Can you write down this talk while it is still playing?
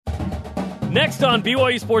Next on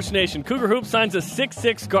BYU Sports Nation, Cougar Hoops signs a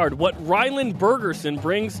 6'6 guard. What Rylan Bergerson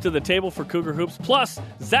brings to the table for Cougar Hoops. Plus,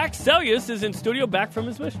 Zach Sellius is in studio back from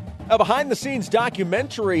his mission. A behind-the-scenes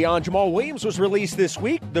documentary on Jamal Williams was released this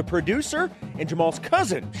week. The producer and Jamal's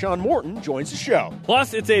cousin, Sean Morton, joins the show.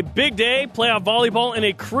 Plus, it's a big day, playoff volleyball, and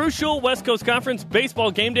a crucial West Coast Conference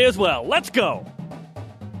baseball game day as well. Let's go!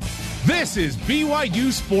 This is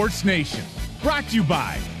BYU Sports Nation, brought to you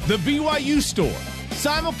by The BYU Store.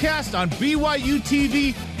 Simulcast on BYU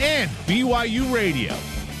TV and BYU Radio.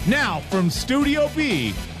 Now from Studio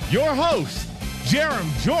B, your hosts, Jerem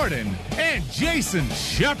Jordan and Jason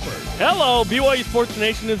Shepard. Hello, BYU Sports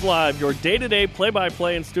Nation is live, your day-to-day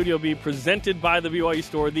play-by-play in Studio B, presented by the BYU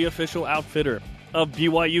Store, the official outfitter of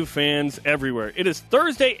BYU fans everywhere. It is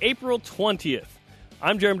Thursday, April 20th.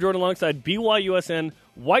 I'm Jerem Jordan alongside BYUSN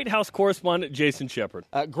White House correspondent Jason Shepard.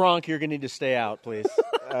 Gronk, you're going to need to stay out, please.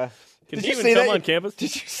 Can he even come on campus?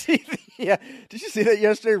 Did you see that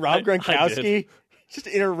yesterday? Rob Gronkowski just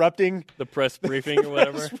interrupting the press briefing or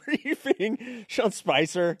whatever. Briefing. Sean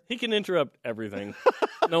Spicer. He can interrupt everything.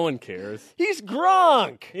 No one cares. He's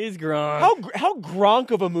Gronk. He's Gronk. How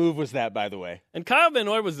Gronk of a move was that, by the way? And Kyle Van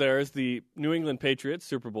Noy was there as the New England Patriots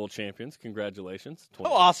Super Bowl champions. Congratulations.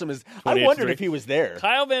 How awesome is I wondered if he was there.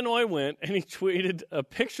 Kyle Van Noy went and he tweeted a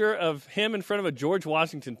picture of him in front of a George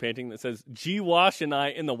Washington painting that says G. Wash and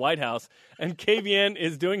I in the White House, and KVN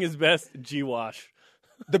is doing his best G. Wash.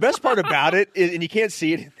 The best part about it, and you can't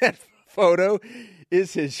see it in that photo,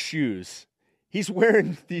 is his shoes. He's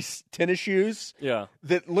wearing these tennis shoes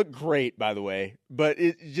that look great, by the way. But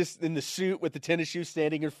it just in the suit with the tennis shoes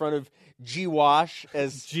standing in front of G-Wash,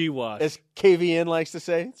 as KVN likes to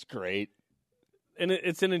say. It's great. And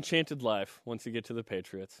it's an enchanted life once you get to the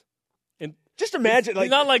Patriots. And just imagine.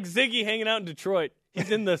 He's not like Ziggy hanging out in Detroit.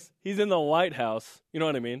 He's in the White House. You know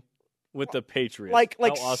what I mean? With the Patriots. Like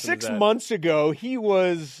awesome 6 months ago, he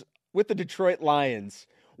was with the Detroit Lions,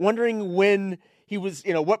 wondering when he was,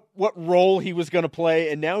 what role he was going to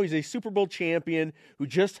play, and now he's a Super Bowl champion who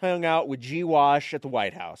just hung out with G-Wash at the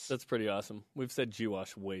White House. That's pretty awesome. We've said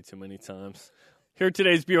G-Wash way too many times. Here are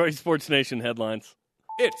today's BYU Sports Nation headlines.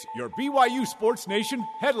 It's your BYU Sports Nation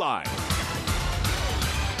headline.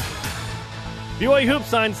 BYU Hoops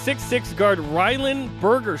signed 6'6 guard Rylan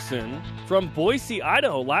Bergerson from Boise,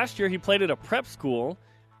 Idaho. Last year, he played at a prep school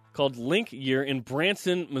called Link Year in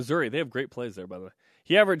Branson, Missouri. They have great plays there, by the way.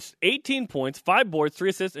 He averaged 18 points, 5 boards, 3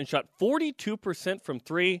 assists, and shot 42% from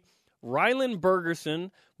 3. Rylan Bergerson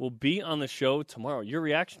will be on the show tomorrow. Your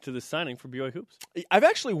reaction to this signing for BYU Hoops? I've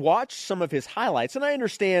actually watched some of his highlights, and I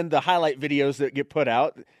understand the highlight videos that get put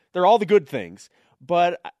out. They're all the good things.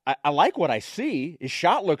 But I like what I see. His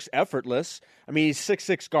shot looks effortless. I mean, he's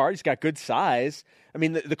 6'6 guard. He's got good size. I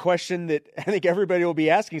mean, the question that I think everybody will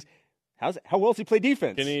be asking is, how well does he play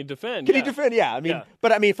defense? Can he defend? Can he defend? Yeah.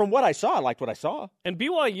 But from what I saw, I liked what I saw. And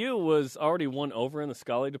BYU was already won over in the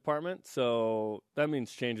Scully department, so that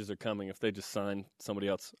means changes are coming if they just sign somebody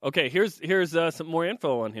else. Okay, here's some more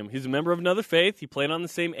info on him. He's a member of Another Faith. He played on the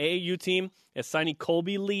same AAU team as signee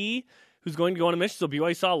Colby Lee, who's going to go on a mission. So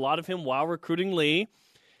BYU saw a lot of him while recruiting Lee.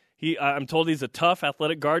 I'm told he's a tough,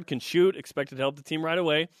 athletic guard, can shoot, expected to help the team right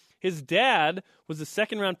away. His dad was a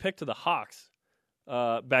second-round pick to the Hawks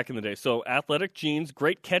back in the day. So athletic genes,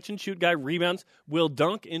 great catch-and-shoot guy, rebounds, will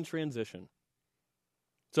dunk in transition.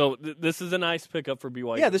 So this is a nice pickup for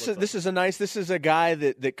BYU. Yeah, this is a guy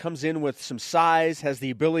that comes in with some size, has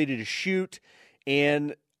the ability to shoot.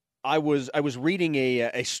 And I was reading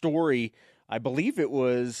a story, I believe it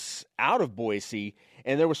was out of Boise,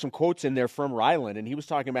 and there were some quotes in there from Rylan, and he was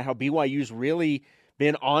talking about how BYU's really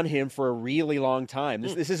been on him for a really long time.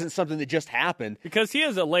 This isn't something that just happened. Because he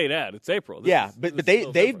is a late ad. It's April. But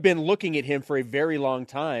they've been looking at him for a very long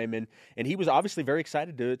time, and he was obviously very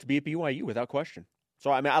excited to be at BYU without question.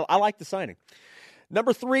 So, I mean, I like the signing.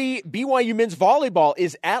 Number 3, BYU men's volleyball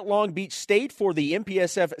is at Long Beach State for the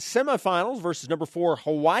MPSF semifinals versus number 4,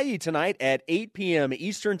 Hawaii tonight at 8 p.m.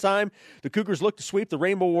 Eastern Time. The Cougars look to sweep the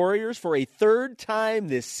Rainbow Warriors for a third time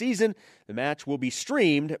this season. The match will be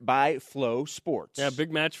streamed by Flow Sports. Yeah, big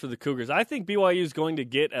match for the Cougars. I think BYU is going to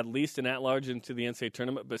get at least an at-large into the NCAA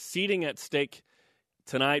tournament, but seeding at stake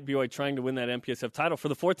tonight, BYU trying to win that MPSF title for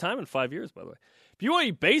the 4th time in 5 years, by the way.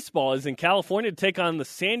 BYU baseball is in California to take on the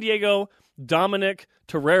San Diego Dominic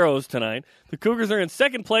Toreros tonight. The Cougars are in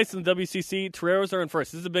second place in the WCC. Toreros are in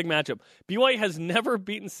first. This is a big matchup. BYU has never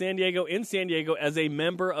beaten San Diego in San Diego as a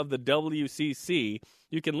member of the WCC.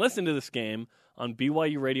 You can listen to this game on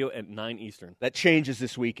BYU Radio at 9 Eastern. That changes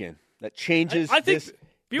this weekend. I think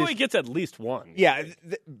BYU gets at least one. Yeah,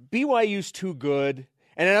 BYU's too good.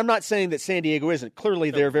 And I'm not saying that San Diego isn't.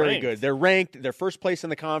 Clearly, they're very ranked. good. They're ranked. They're first place in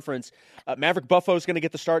the conference. Maverick Buffo is going to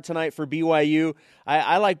get the start tonight for BYU.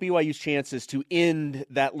 I like BYU's chances to end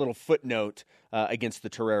that little footnote against the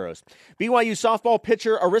Toreros. BYU softball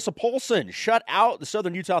pitcher Arissa Polson shut out the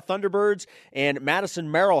Southern Utah Thunderbirds, and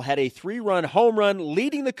Madison Merrill had a 3-run home run,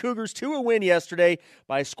 leading the Cougars to a win yesterday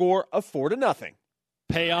by a score of 4-0.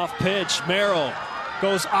 Payoff pitch. Merrill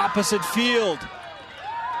goes opposite field.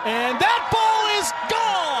 And that ball is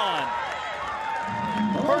gone!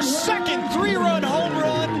 Her second 3-run home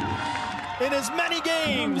run in as many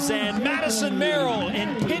games. And Madison Merrill,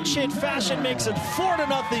 in pinch hit fashion, makes it 4-0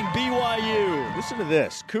 BYU. Listen to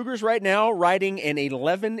this. Cougars right now riding an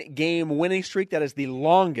 11-game winning streak. That is the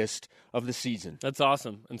longest of the season. That's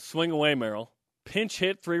awesome. And swing away, Merrill. Pinch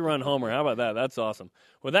hit, 3-run homer. How about that? That's awesome.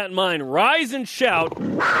 With that in mind, rise and shout.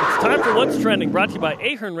 It's time for What's Trending, brought to you by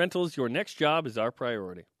Ahern Rentals. Your next job is our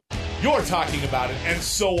priority. You're talking about it, and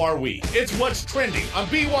so are we. It's What's Trending on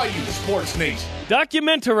BYU Sports Nation.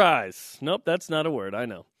 Documentarize. Nope, that's not a word. I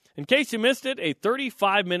know. In case you missed it, a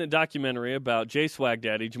 35-minute documentary about Jay Swag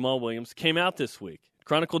Daddy, Jamal Williams, came out this week. It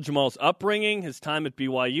chronicled Jamal's upbringing, his time at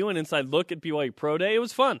BYU, an inside look at BYU Pro Day. It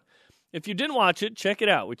was fun. If you didn't watch it, check it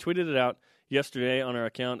out. We tweeted it out yesterday on our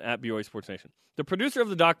account at BYU Sports Nation. The producer of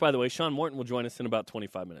the doc, by the way, Sean Morton, will join us in about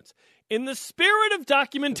 25 minutes. In the spirit of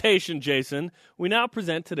documentation, Jason, we now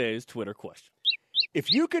present today's Twitter question.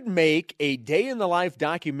 If you could make a day-in-the-life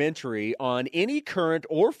documentary on any current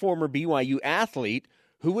or former BYU athlete,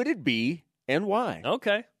 who would it be and why?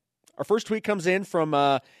 Okay. Our first tweet comes in from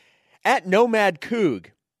at Nomad Coug.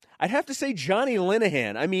 I'd have to say Johnny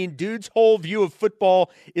Linehan. I mean, dude's whole view of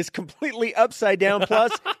football is completely upside down.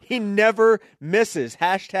 Plus, he never misses.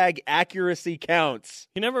 Hashtag accuracy counts.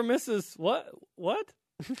 He never misses what?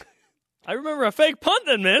 I remember a fake punt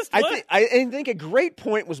that missed. What? I think a great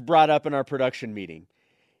point was brought up in our production meeting.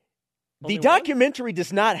 Only The one? documentary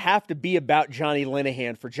does not have to be about Johnny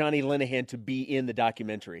Linehan for Johnny Linehan to be in the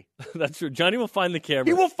documentary. That's true. Johnny will find the camera.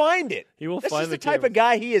 He will find it. He will That's find just the the type camera. of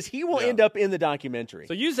guy he is. He will Yeah. end up in the documentary.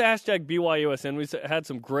 So use the hashtag BYUSN. We've had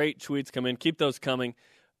some great tweets come in. Keep those coming.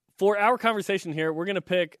 For our conversation here, we're going to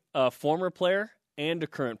pick a former player and a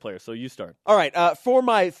current player. So you start. All right. For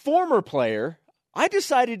my former player, I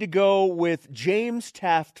decided to go with James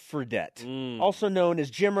Taft Fredette, also known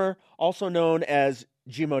as Jimmer, also known as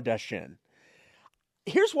Jimo Dashin.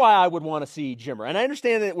 Here's why I would want to see Jimmer. And I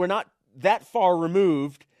understand that we're not that far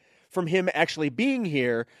removed from him actually being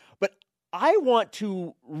here, but I want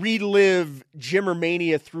to relive Jimmer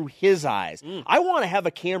Mania through his eyes. I want to have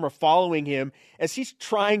a camera following him as he's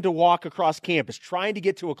trying to walk across campus, trying to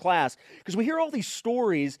get to a class, because we hear all these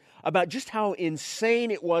stories about just how insane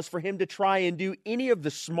it was for him to try and do any of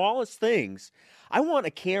the smallest things. I want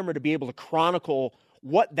a camera to be able to chronicle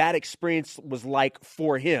what that experience was like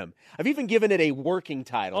for him. I've even given it a working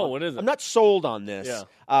title. Oh, what is it? I'm not sold on this, Yeah.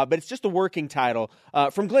 but it's just a working title.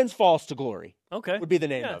 From Glens Falls to Glory Okay. would be the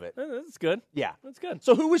name Yeah, of it. That's good. Yeah. That's good.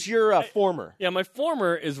 So who was your former? Yeah, my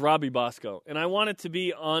former is Robbie Bosco, and I want it to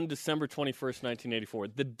be on December 21st, 1984,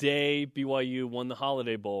 the day BYU won the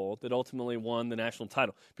Holiday Bowl that ultimately won the national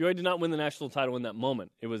title. BYU did not win the national title in that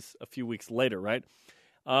moment. It was a few weeks later, right?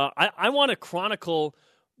 I want to chronicle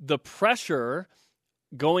the pressure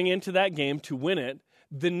going into that game to win it,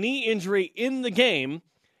 the knee injury in the game,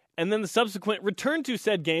 and then the subsequent return to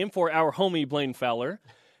said game for our homie Blaine Fowler,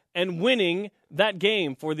 and winning that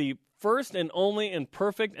game for the first and only and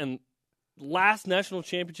perfect and last national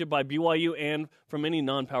championship by BYU and from any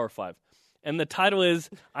non-Power 5. And the title is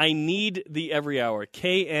I Need the Every Hour,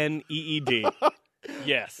 K-N-E-E-D.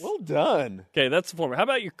 Yes. Well done. Okay, that's the former. How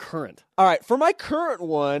about your current? All right, for my current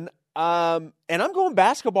one, and I'm going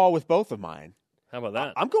basketball with both of mine. How about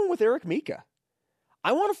that? I'm going with Eric Mika.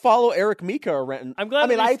 I want to follow Eric Mika around. I'm glad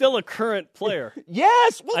that he's still a current player.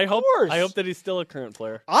 Yes, well, I of hope course. that he's still a current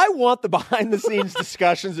player. I want the behind-the-scenes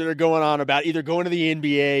discussions that are going on about either going to the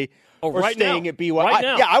NBA or right staying now. at BYU. Right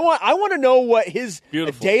now. I want to know what his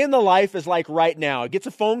Beautiful. day in the life is like right now. Gets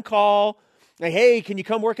a phone call, like, hey, can you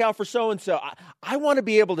come work out for so-and-so? I want to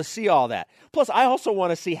be able to see all that. Plus, I also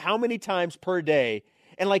want to see how many times per day.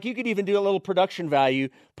 And like you could even do a little production value,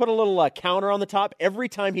 put a little counter on the top every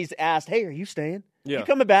time he's asked, hey, are you staying? Yeah. You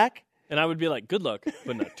coming back? And I would be like, good luck,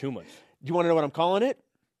 but not too much. Do you want to know what I'm calling it?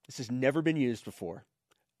 This has never been used before.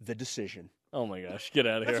 The Decision. Oh, my gosh. Get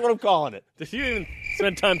out of here. That's what I'm calling it. Did you even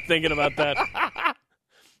spend time thinking about that?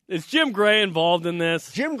 Is Jim Gray involved in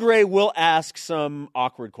this? Jim Gray will ask some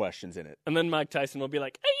awkward questions in it. And then Mike Tyson will be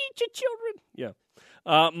like, I eat your children.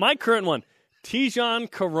 Yeah. My current one, Tijan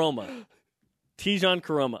Karoma. Tijan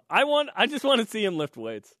Karoma. I just want to see him lift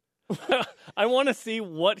weights. I want to see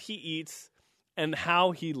what he eats and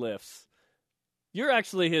how he lifts. You're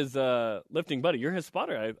actually his lifting buddy. You're his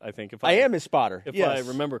spotter, I think. I am his spotter. If yes. I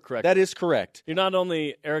remember correctly. That is correct. You're not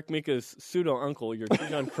only Eric Mika's pseudo-uncle, you're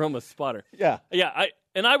John Chroma's spotter. Yeah. Yeah,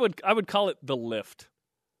 I would call it the lift.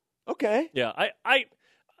 Okay. Yeah, I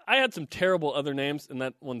had some terrible other names, and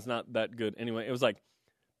that one's not that good. Anyway, it was like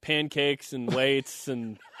pancakes and weights,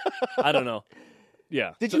 and I don't know.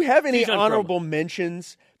 Yeah. Did you have any John honorable Chroma.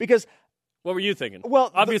 mentions? Because What were you thinking? Well,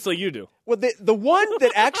 obviously you do. Well, the one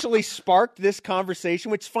that actually sparked this conversation,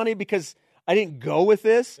 which is funny because I didn't go with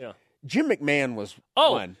this. Yeah. Jim McMahon was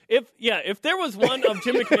Oh, one. if there was one of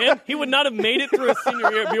Jim McMahon, he would not have made it through his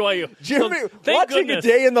senior year at BYU. Watching goodness. a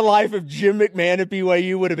day in the life of Jim McMahon at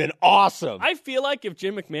BYU would have been awesome. I feel like if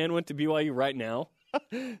Jim McMahon went to BYU right now,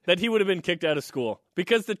 that he would have been kicked out of school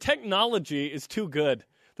because the technology is too good.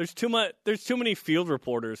 There's too many field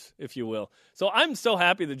reporters, if you will. So I'm so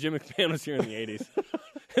happy that Jim McMahon was here in the 80s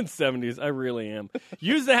and 70s. I really am.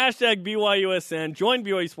 Use the hashtag BYUSN. Join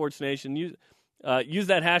BYU Sports Nation. Use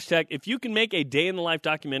that hashtag. If you can make a day-in-the-life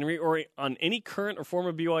documentary or on any current or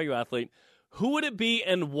former BYU athlete, who would it be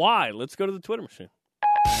and why? Let's go to the Twitter machine.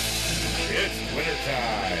 It's Twitter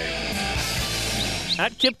time.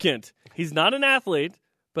 At Kip Kent. He's not an athlete,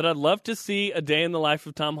 but I'd love to see a day in the life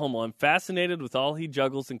of Tom Holmoe. I'm fascinated with all he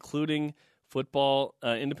juggles, including football,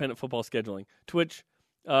 independent football scheduling. To which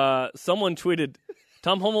someone tweeted,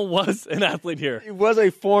 Tom Holmoe was an athlete here. He was a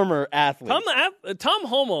former athlete. Tom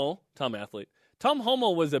Holmoe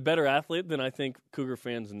was a better athlete than I think Cougar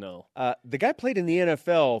fans know. The guy played in the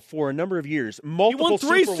NFL for a number of years. Multiple He won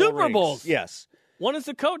 3 Super Super rings. Bowls. Yes. One as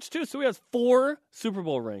a coach, too, so he has 4 Super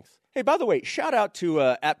Bowl rings. Hey, by the way, shout out to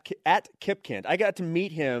at Kip Kent. I got to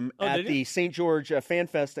meet him at the St. George Fan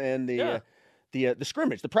Fest and the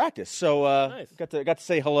scrimmage, the practice. So Nice. got to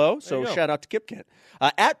say hello. So you go. shout out to Kip Kent.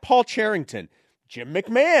 At Paul Charrington, Jim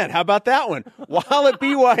McMahon. How about that one? While at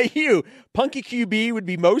BYU, Punky QB would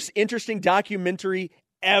be most interesting documentary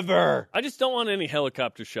ever. I just don't want any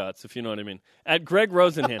helicopter shots, if you know what I mean. At Greg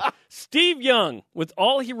Rosenhan, Steve Young, with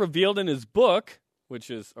all he revealed in his book, which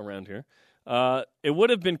is around here, it would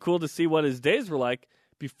have been cool to see what his days were like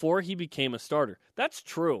before he became a starter. That's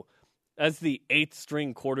true. As the 8th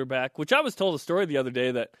string quarterback, which I was told a story the other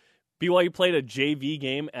day that BYU played a JV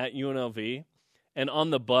game at UNLV, and on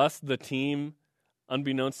the bus, the team,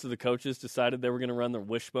 unbeknownst to the coaches, decided they were going to run their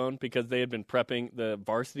wishbone because they had been prepping the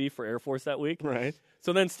varsity for Air Force that week. Right.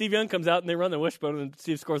 So then Steve Young comes out and they run the wishbone, and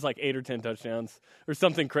Steve scores like 8 or 10 touchdowns or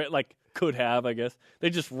something like could have, I guess. They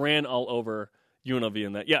just ran all over UNLV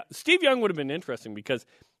in that. Yeah, Steve Young would have been interesting because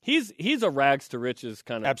he's a rags to riches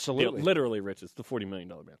kind of Absolutely. deal. Literally riches, the $40 million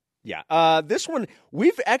man. Yeah. This one,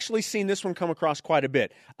 we've actually seen this one come across quite a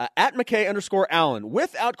bit. At McKay_Allen,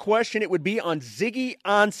 without question, it would be on Ziggy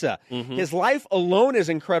Ansah. Mm-hmm. His life alone is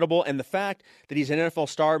incredible, and the fact that he's an NFL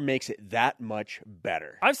star makes it that much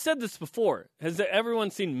better. I've said this before. Has everyone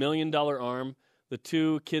seen $1 Million Arm? The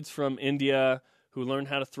 2 kids from India who learn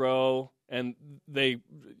how to throw, and they,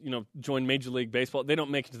 join Major League Baseball. They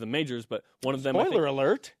don't make it to the majors, but one of them. Spoiler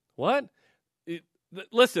alert. What?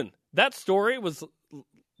 Listen, that story was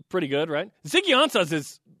pretty good, right? Ziggy Ansah's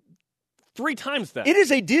is 3 times that. It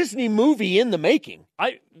is a Disney movie in the making.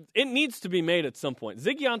 It needs to be made at some point.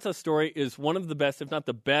 Ziggy Ansah's story is one of the best, if not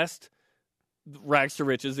the best, rags to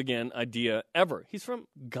riches, again, idea ever. He's from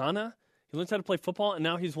Ghana. He learns how to play football, and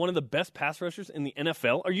now he's one of the best pass rushers in the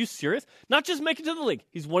NFL. Are you serious? Not just make it to the league.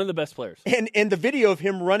 He's one of the best players. And the video of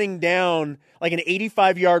him running down like an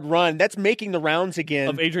 85-yard run, that's making the rounds again.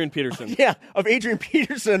 Of Adrian Peterson. Yeah, of Adrian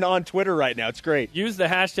Peterson on Twitter right now. It's great. Use the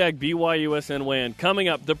hashtag BYUSNWAN. Coming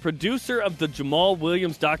up, the producer of the Jamal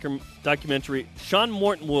Williams documentary, Sean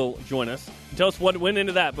Morton, will join us and tell us what went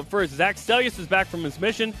into that. But first, Zach Stelius is back from his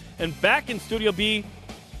mission and back in Studio B.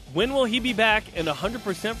 When will he be back and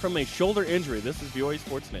 100% from a shoulder injury? This is BYU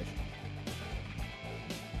Sports Nation.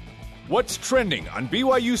 What's trending on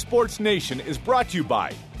BYU Sports Nation is brought to you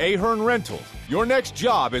by Ahern Rentals. Your next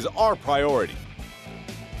job is our priority.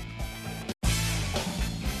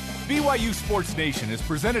 BYU Sports Nation is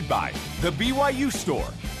presented by The BYU Store,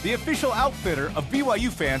 the official outfitter of BYU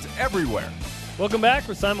fans everywhere. Welcome back.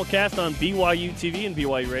 We're simulcast on BYU TV and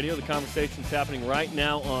BYU Radio. The conversation's happening right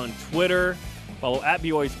now on Twitter. Follow at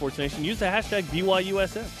BYU Sports Nation. Use the hashtag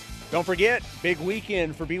BYUSN. Don't forget, big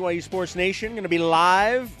weekend for BYU Sports Nation. Going to be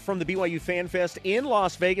live from the BYU Fan Fest in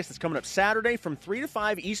Las Vegas. That's coming up Saturday from 3 to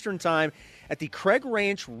 5 Eastern Time at the Craig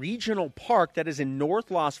Ranch Regional Park. That is in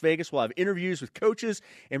North Las Vegas. We'll have interviews with coaches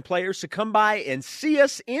and players, so come by and see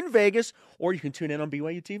us in Vegas, or you can tune in on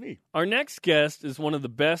BYU TV. Our next guest is one of the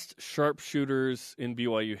best sharpshooters in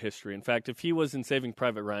BYU history. In fact, if he was in Saving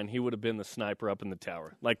Private Ryan, he would have been the sniper up in the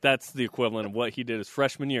tower. Like, that's the equivalent of what he did his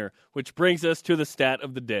freshman year, which brings us to the stat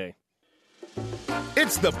of the day.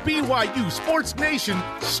 It's the BYU Sports Nation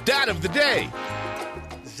Stat of the Day.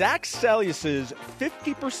 Zach Seljaas'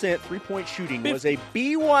 50% three-point shooting was a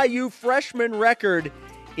BYU freshman record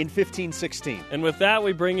in 15-16. And with that,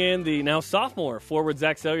 we bring in the now sophomore forward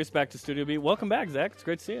Zach Seljaas back to Studio B. Welcome back, Zach. It's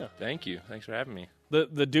great to see you. Thank you. Thanks for having me.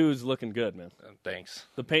 The dude's looking good, man. Thanks.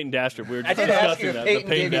 The Peyton Dastrup. We were just I did ask discussing you if that. Peyton the Peyton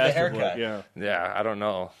gave you the Dastrup haircut. look, yeah. Yeah, I don't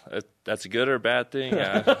know. That's a good or a bad thing.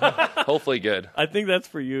 Hopefully good. I think that's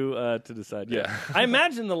for you to decide. Yeah. I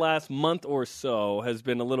imagine the last month or so has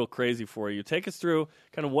been a little crazy for you. Take us through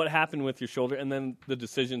kind of what happened with your shoulder and then the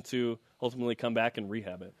decision to ultimately come back and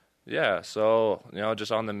rehab it. Yeah, so,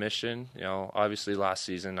 just on the mission, obviously last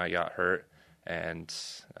season I got hurt, and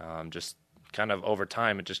just kind of over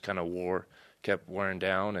time it just kind of kept wearing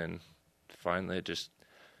down, and finally it just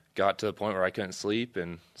got to the point where I couldn't sleep,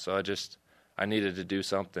 and so I needed to do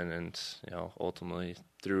something, and, ultimately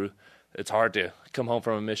it's hard to come home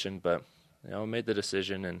from a mission, but, I made the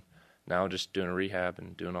decision, and now just doing a rehab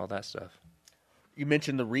and doing all that stuff. You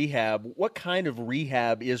mentioned the rehab. What kind of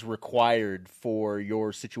rehab is required for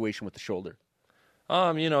your situation with the shoulder?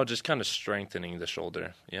 Just kind of strengthening the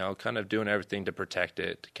shoulder, kind of doing everything to protect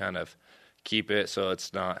it, to kind of keep it so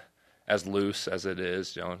it's not as loose as it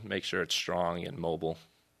is, make sure it's strong and mobile.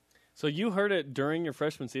 So you heard it during your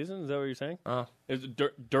freshman season? Is that what you're saying?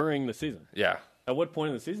 During the season? Yeah. At what point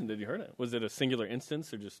in the season did you hurt it? Was it a singular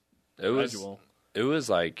instance or just gradual? It was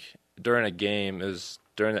like during a game. It was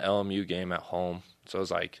during the LMU game at home. So it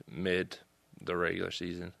was like mid the regular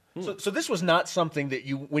season. So this was not something that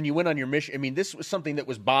when you went on your mission, I mean, this was something that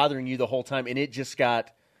was bothering you the whole time, and it just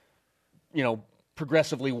got,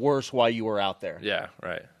 progressively worse while you were out there. Yeah,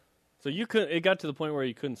 right. So it got to the point where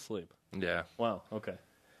you couldn't sleep. Yeah. Wow, okay.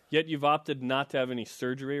 Yet you've opted not to have any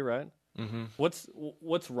surgery, right? Mm-hmm.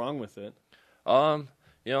 What's wrong with it?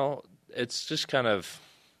 It's just kind of,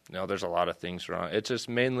 there's a lot of things wrong. It's just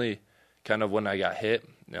mainly kind of when I got hit,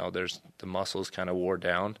 the muscles kind of wore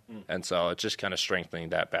down, and so it's just kind of strengthening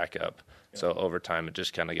that back up. Yeah. So over time, it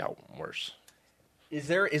just kind of got worse. Is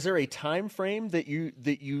there a time frame that you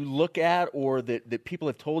look at, or that people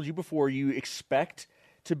have told you before you expect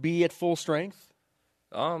to be at full strength?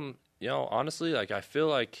 Honestly, I feel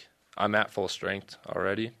like I'm at full strength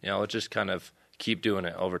already. It's just kind of keep doing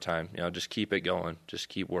it over time. Just keep it going. Just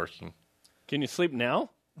keep working. Can you sleep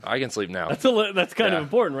now? I can sleep now. That's kind of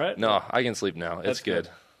important, right? No, I can sleep now. It's good.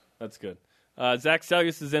 That's good. Zach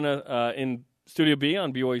Seljaas is in Studio B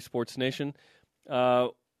on BYU Sports Nation.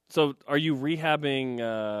 So are you rehabbing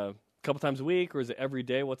a couple times a week, or is it every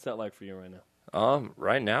day? What's that like for you right now?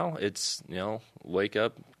 Right now, it's, wake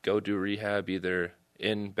up, go do rehab either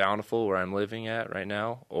in Bountiful, where I'm living at right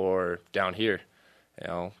now, or down here,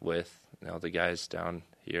 with, the guys down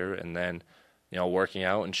here, and then, working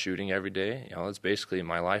out and shooting every day. It's basically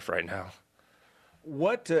my life right now.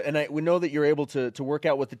 We know that you're able to work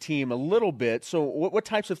out with the team a little bit. So what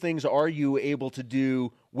types of things are you able to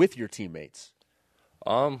do with your teammates?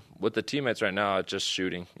 With the teammates right now, it's just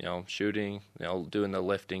shooting, doing the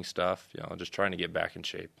lifting stuff, just trying to get back in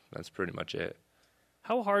shape. That's pretty much it.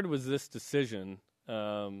 How hard was this decision?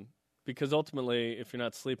 Because ultimately, if you're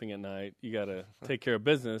not sleeping at night, you got to take care of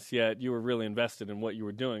business, yet you were really invested in what you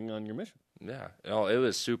were doing on your mission. Yeah, it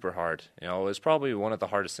was super hard. It was probably one of the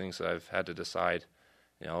hardest things that I've had to decide.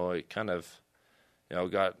 It kind of,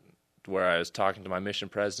 got where I was talking to my mission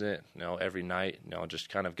president, every night, just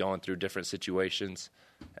kind of going through different situations.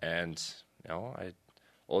 And, I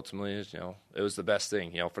ultimately, it was the best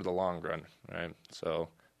thing, for the long run, right? So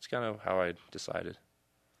it's kind of how I decided.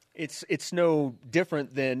 It's no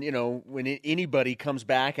different than, when anybody comes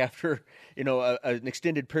back after, an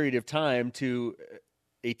extended period of time to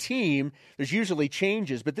a team, there's usually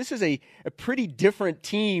changes, but this is a pretty different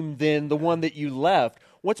team than the one that you left.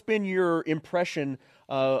 What's been your impression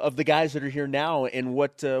of the guys that are here now, and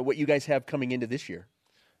what you guys have coming into this year?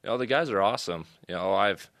 The guys are awesome.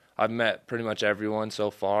 I've met pretty much everyone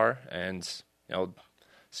so far, and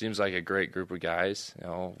seems like a great group of guys.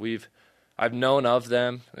 I've known of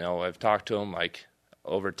them. I've talked to them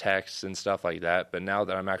over text and stuff like that. But now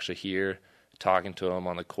that I'm actually here, talking to them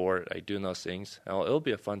on the court, doing those things, it'll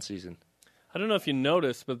be a fun season. I don't know if you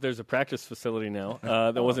noticed, but there's a practice facility now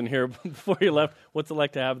that wasn't here before you left. What's it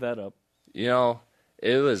like to have that up?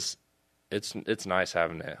 It's nice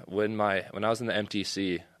having it. When I was in the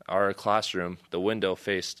MTC, our classroom, the window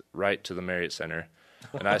faced right to the Marriott Center.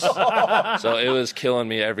 And so it was killing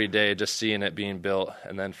me every day just seeing it being built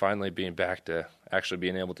and then finally being back to actually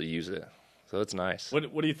being able to use it. So it's nice.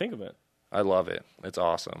 What do you think of it? I love it. It's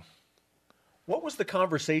awesome. What was the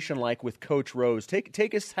conversation like with Coach Rose?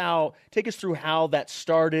 Take us through how that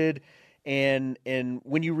started, and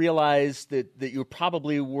when you realized that you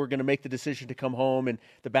probably were going to make the decision to come home, and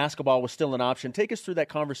the basketball was still an option. Take us through that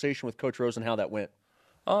conversation with Coach Rose and how that went.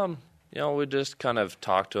 We just kind of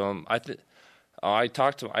talked to him. I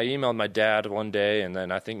emailed my dad one day, and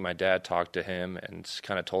then I think my dad talked to him and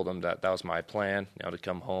kind of told him that was my plan, to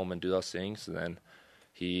come home and do those things. And then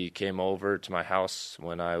he came over to my house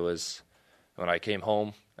when I came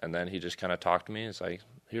home, and then he just kind of talked to me. It's like,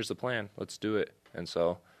 here's the plan. Let's do it. And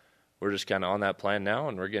so we're just kind of on that plan now,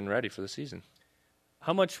 and we're getting ready for the season.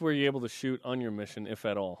 How much were you able to shoot on your mission, if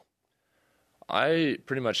at all? I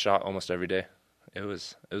pretty much shot almost every day. It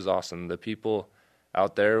was awesome. The people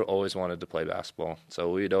out there always wanted to play basketball,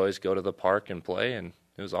 so we'd always go to the park and play, and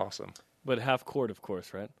it was awesome. But half court, of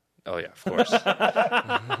course, right? Oh, yeah, of course.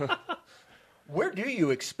 Where do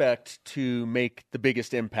you expect to make the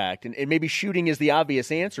biggest impact? And maybe shooting is the obvious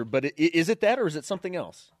answer, but is it that or is it something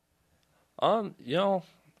else? I'm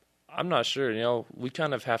not sure. We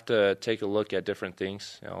kind of have to take a look at different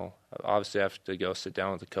things. Obviously I have to go sit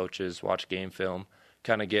down with the coaches, watch game film,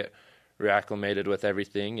 kind of get reacclimated with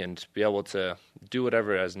everything and be able to do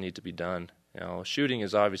whatever has need to be done. Shooting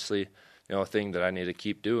is obviously, a thing that I need to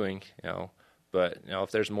keep doing, but,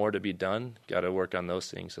 if there's more to be done, got to work on those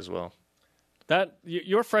things as well. That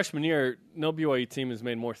your freshman year, no BYU team has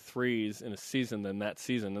made more threes in a season than that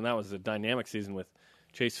season, and that was a dynamic season with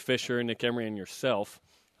Chase Fisher, Nick Emery, and yourself.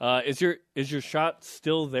 Is your shot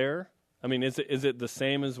still there? I mean, is it the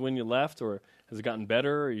same as when you left, or has it gotten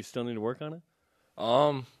better, or you still need to work on it?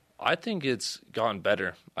 I think it's gotten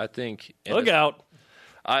better. I think look out.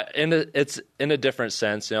 It's in a different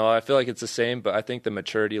sense. I feel like it's the same, but I think the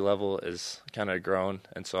maturity level is kind of grown,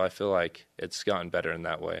 and so I feel like it's gotten better in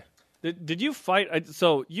that way. Did you fight?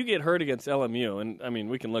 So you get hurt against LMU, and I mean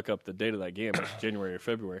we can look up the date of that game, it's January or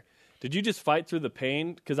February. Did you just fight through the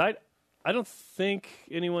pain? Because I don't think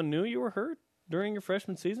anyone knew you were hurt during your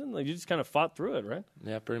freshman season. Like you just kind of fought through it, right?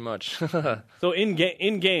 Yeah, pretty much. So in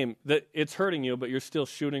game, that it's hurting you, but you're still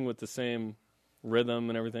shooting with the same rhythm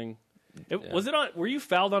and everything. Was it on? Were you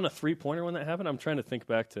fouled on a 3-pointer when that happened? I'm trying to think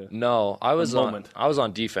back to. No, I was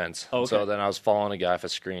on defense. Oh, okay. So then I was following a guy off a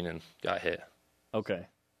screen and got hit. Okay.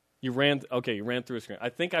 You ran through a screen. I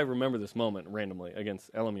think I remember this moment randomly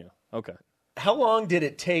against LMU. Okay. How long did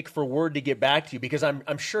it take for word to get back to you? Because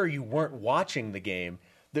I'm sure you weren't watching the game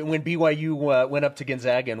that when BYU went up to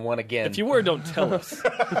Gonzaga and won again. If you were, don't tell us.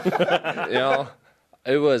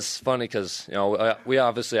 It was funny because we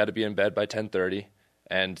obviously had to be in bed by 10:30,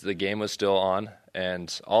 and the game was still on,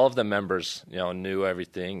 and all of the members knew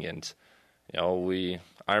everything, and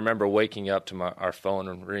I remember waking up to our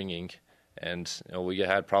phone ringing. And we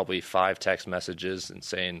had probably 5 text messages and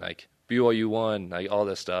saying like BYU won, like all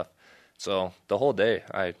this stuff. So the whole day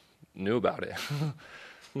I knew about it.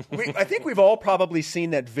 I think we've all probably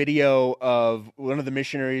seen that video of one of the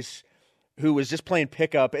missionaries who was just playing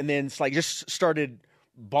pickup and then just started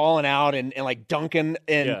balling out and like dunking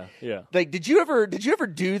and yeah. Like did you ever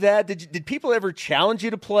do that? Did people ever challenge you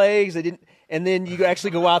to play? 'Cause they didn't, and then you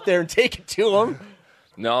actually go out there and take it to them?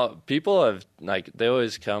 No, people have they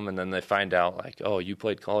always come and then they find out like, oh, you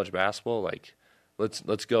played college basketball, like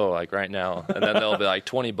let's go like right now, and then they'll be like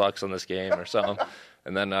 $20 on this game or something,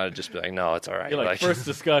 and then I'd just be like, no, it's all right. You're like first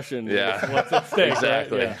discussion. Yeah, what's at stake?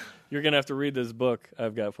 Exactly. Right? Yeah. You're gonna have to read this book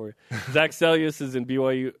I've got for you. Zach Sellius is on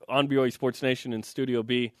BYU Sports Nation in Studio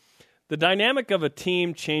B. The dynamic of a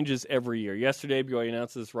team changes every year. Yesterday, BYU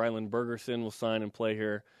announces Ryland Bergerson will sign and play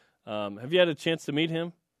here. Have you had a chance to meet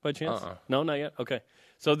him by chance? No, not yet. Okay.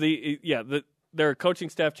 So their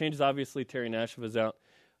coaching staff changes. Obviously, Terry Nashif is out.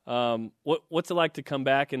 What's it like to come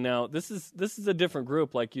back? And now this is a different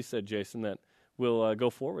group, like you said, Jason, that will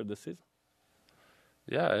go forward this season.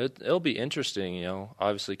 Yeah, it'll be interesting.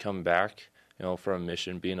 Obviously coming back, from a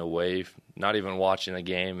mission, being away, not even watching a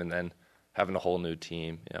game, and then having a whole new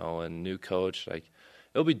team, a new coach. Like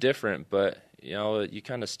it'll be different, but you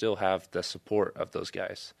kind of still have the support of those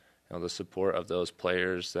guys. The support of those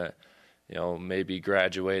players that. Maybe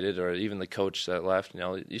graduated, or even the coach that left,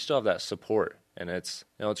 you still have that support, and it's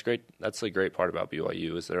great. That's the great part about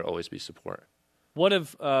BYU is there'll always be support. What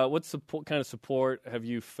kind of support have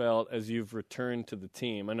you felt as you've returned to the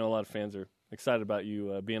team? I know a lot of fans are excited about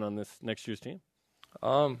you being on this next year's team.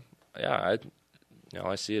 Yeah,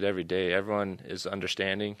 I see it every day. Everyone is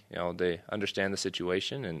understanding. They understand the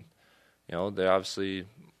situation, and they obviously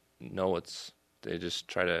they just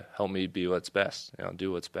try to help me be what's best,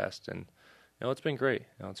 do what's best. And, it's been great.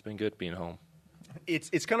 It's been good being home.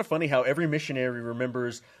 It's kind of funny how every missionary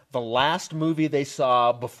remembers the last movie they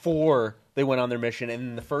saw before they went on their mission and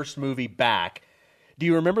then the first movie back. Do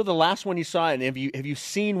you remember the last one you saw, and have you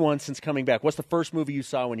seen one since coming back? What's the first movie you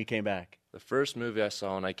saw when you came back? The first movie I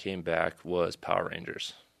saw when I came back was Power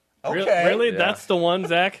Rangers. Okay. Really? Yeah. That's the one,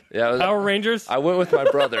 Zach? Yeah. Power Rangers? I went with my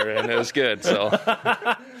brother, and it was good. So,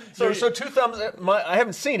 So 2 thumbs up. I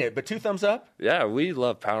haven't seen it, but 2 thumbs up? yeah, we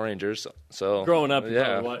love Power Rangers. So Growing up, you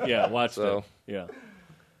yeah. probably watched So- it.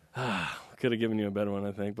 Yeah. Could have given you a better one,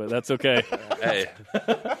 I think, but that's okay. Hey,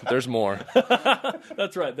 there's more.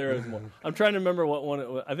 That's right. There is more. I'm trying to remember what one it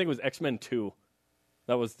was. I think it was X-Men 2.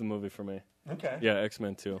 That was the movie for me. Okay. Yeah,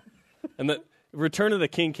 X-Men 2. And the Return of the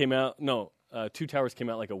King came out. No, Two Towers came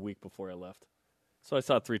out like a week before I left. So I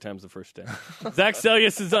saw it 3 times the first day. Zach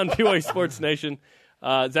Seljaas is on BYU Sports Nation.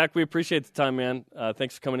 Zach, we appreciate the time, man.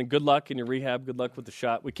 Thanks for coming in. Good luck in your rehab. Good luck with the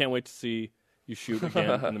shot. We can't wait to see you shoot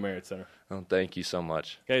again in the Marriott Center. Oh, thank you so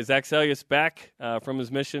much. Okay, Zach Seljaas back from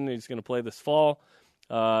his mission. He's going to play this fall.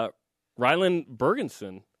 Rylan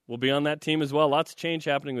Bergenson will be on that team as well. Lots of change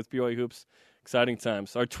happening with BYU Hoops. Exciting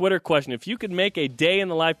times. Our Twitter question, if you could make a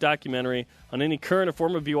day-in-the-life documentary on any current or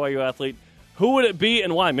former BYU athlete, who would it be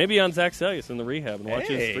and why? Maybe on Zach Seljaas in the rehab and watch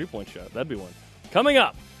his three-point shot. That'd be one. Coming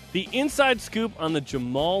up, the inside scoop on the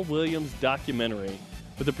Jamal Williams documentary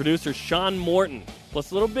with the producer Sean Morton,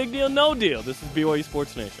 plus a little big deal, no deal. This is BYU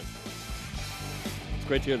Sports Nation. It's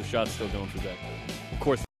great to hear the shot's still going for Zach. Of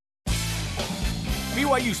course.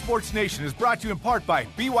 BYU Sports Nation is brought to you in part by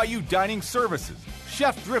BYU Dining Services.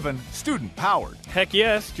 Chef-driven, student-powered. Heck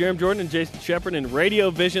yes. Jeremy Jordan and Jason Shepard and Radio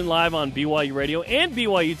Vision live on BYU Radio and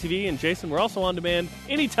BYU TV. And Jason, we're also on demand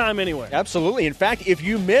anytime, anywhere. Absolutely. In fact, if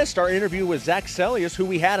you missed our interview with Zach Seljaas, who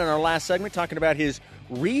we had in our last segment talking about his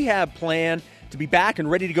rehab plan to be back and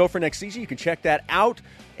ready to go for next season, you can check that out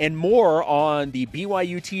and more on the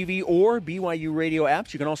BYU TV or BYU Radio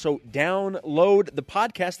apps. You can also download the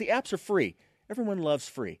podcast. The apps are free. Everyone loves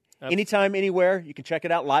free. Anytime, anywhere, you can check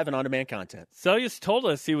it out live and on-demand content. Seljaas told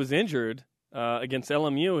us he was injured against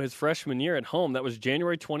LMU his freshman year at home. That was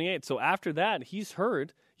January 28th. So after that, he's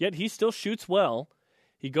hurt, yet he still shoots well.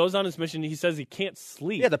 He goes on his mission. He says he can't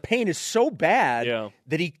sleep. Yeah, the pain is so bad Yeah.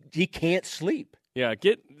 that he can't sleep. Yeah,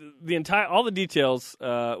 get all the details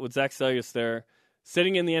with Zach Seljaas there,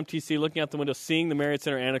 sitting in the MTC, looking out the window, seeing the Marriott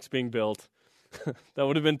Center Annex being built. That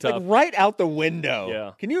would have been tough. Like right out the window.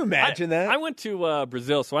 Yeah. Can you imagine that? I went to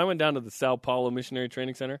Brazil, so I went down to the Sao Paulo Missionary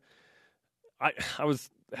Training Center. I was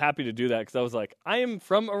happy to do that because I was like, I am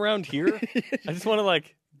from around here. I just want to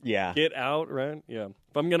get out, right? Yeah.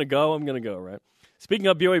 If I'm gonna go, I'm gonna go, right? Speaking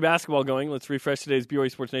of BYU basketball going, let's refresh today's BYU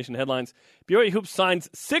Sports Nation headlines. BYU Hoops signs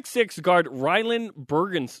 6'6" guard Rylan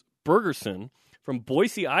Bergerson from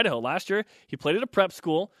Boise, Idaho. Last year, he played at a prep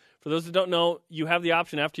school. For those that don't know, you have the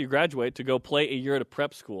option after you graduate to go play a year at a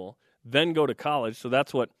prep school, then go to college. So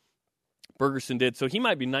that's what Bergerson did. So he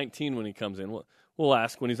might be 19 when he comes in. We'll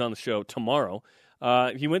ask when he's on the show tomorrow.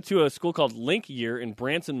 He went to a school called Link Year in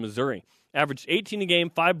Branson, Missouri. Averaged 18 a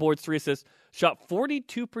game, 5 boards, 3 assists. Shot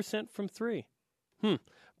 42% from 3.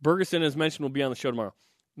 Bergerson, as mentioned, will be on the show tomorrow.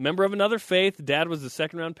 Member of another faith. Dad was the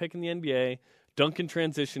second-round pick in the NBA. Duncan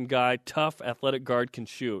transition guy. Tough, athletic guard, can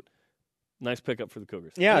shoot. Nice pickup for the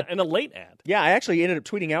Cougars. Yeah. And a late ad. Yeah, I actually ended up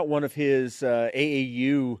tweeting out one of his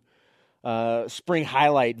AAU spring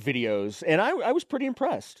highlight videos, and I was pretty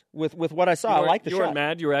impressed with what I saw. I like the shot. You weren't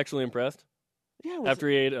mad? You were actually impressed? Yeah, After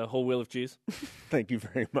he ate a whole wheel of cheese? Thank you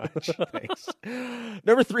very much. Thanks.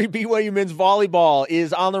 Number 3, BYU men's volleyball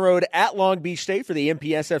is on the road at Long Beach State for the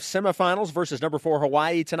MPSF semifinals versus number 4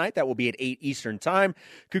 Hawaii tonight. That will be at 8 Eastern time.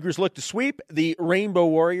 Cougars look to sweep the Rainbow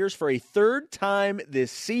Warriors for a 3rd time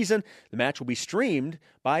this season. The match will be streamed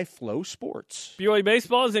by Flow Sports. BYU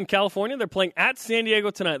baseball is in California. They're playing at San Diego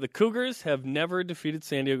tonight. The Cougars have never defeated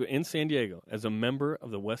San Diego in San Diego as a member of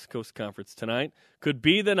the West Coast Conference tonight. Could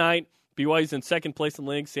be the night. BYU's in second place in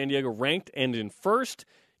the league. San Diego ranked and in first.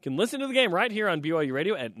 You can listen to the game right here on BYU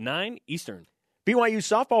Radio at 9 Eastern. BYU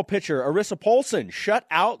softball pitcher Arissa Polson shut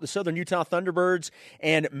out the Southern Utah Thunderbirds,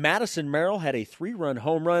 and Madison Merrill had a 3-run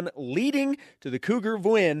home run, leading to the Cougar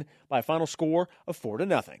win by a final score of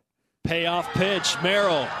 4-0. Payoff pitch.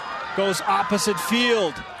 Merrill goes opposite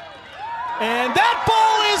field. And that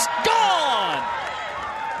ball is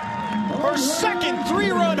gone! Her second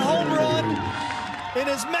 3-run home run in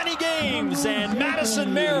as many games, and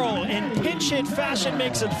Madison Merrill in pinch hit fashion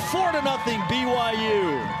makes it 4-0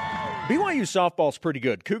 BYU. BYU softball's pretty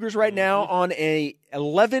good. Cougars right now on a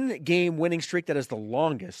 11-game winning streak that is the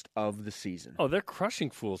longest of the season. Oh, they're crushing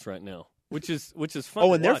fools right now. which is fun.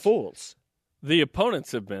 Oh, and to they're watch. fools. The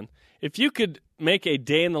opponents have been. If you could make a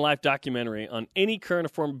day-in-the-life documentary on any current or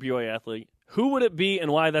former BYU athlete, who would it be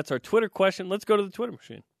and why? That's our Twitter question. Let's go to the Twitter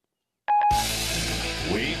machine.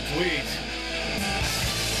 Tweet.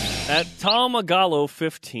 At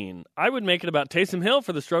Talmagalo15, I would make it about Taysom Hill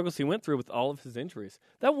for the struggles he went through with all of his injuries.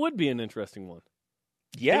 That would be an interesting one.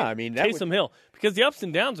 Yeah, I mean, Taysom Hill, because the ups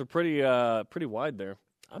and downs are pretty wide there.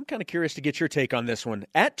 I'm kind of curious to get your take on this one.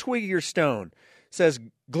 At Twiggy or Stone says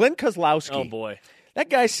Glenn Kozlowski. Oh, boy. That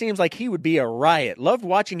guy seems like he would be a riot. Loved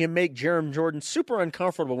watching him make Jerem Jordan super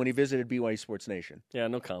uncomfortable when he visited BYU Sports Nation. Yeah,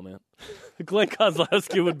 no comment. Glenn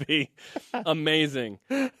Kozlowski would be amazing.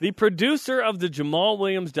 The producer of the Jamal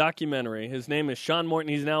Williams documentary, his name is Sean Morton.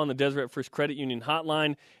 He's now on the Deseret First Credit Union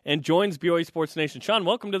hotline and joins BYU Sports Nation. Sean,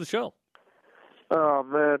 welcome to the show. Oh,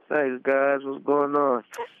 man, thanks, guys. What's going on?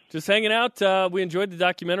 Just hanging out. We enjoyed the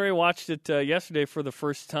documentary, watched it yesterday for the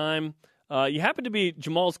first time. You happen to be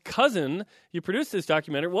Jamal's cousin. You produced this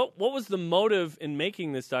documentary. What was the motive in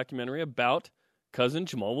making this documentary about cousin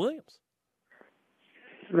Jamal Williams?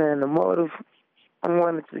 Man, the motive, I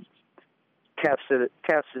wanted to capture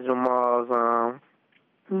Jamal's,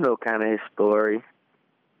 kind of his story,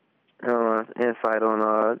 insight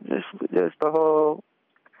on just the whole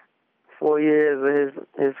 4 years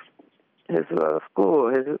of his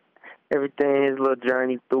school, everything, his little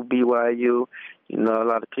journey through BYU. You know, a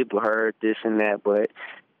lot of people heard this and that, but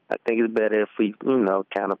I think it's better if we,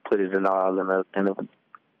 kind of put it all in a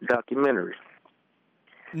documentary.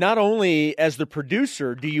 Not only as the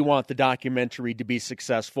producer do you want the documentary to be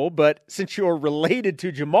successful, but since you're related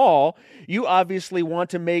to Jamal, you obviously want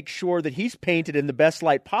to make sure that he's painted in the best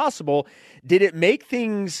light possible. Did it make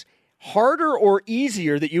things harder or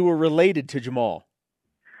easier that you were related to Jamal?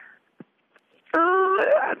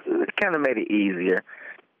 It kind of made it easier.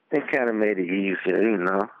 Of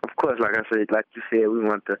course, like you said, we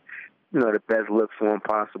want the best look for him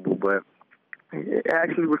possible, but it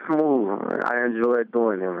actually was smooth. I enjoyed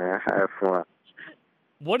doing it, man. I had fun.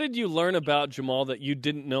 What did you learn about Jamal that you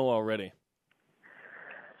didn't know already?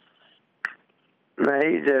 Man,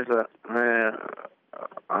 he's just a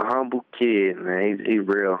humble kid, man. He's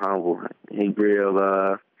real humble. He's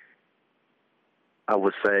real, I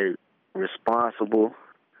would say, responsible,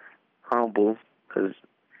 humble, because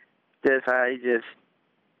just how he just,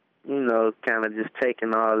 kind of just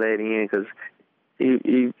taking all that in, because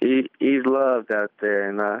he's loved out there,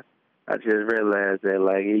 and I just realized that,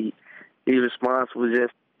 like, he's responsible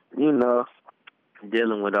just,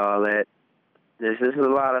 dealing with all that. There's just a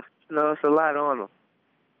lot of, it's a lot on him.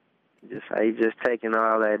 Just how he's just taking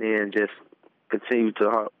all that in, just continue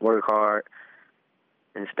to work hard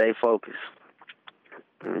and stay focused.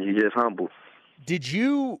 And you're just humble.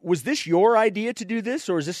 Was this your idea to do this,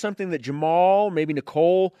 or is this something that Jamal, maybe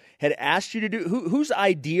Nicole, had asked you to do? Whose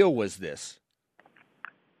idea was this?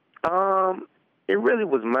 It really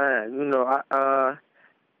was mine. I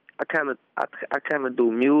kind of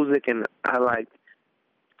do music, and I like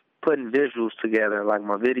putting visuals together, like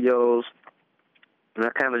my videos. And I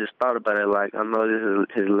kind of just thought about it, like, I know this is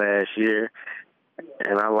his last year,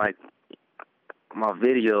 and I like my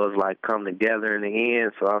videos like come together in the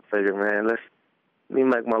end. So I figured, man, let me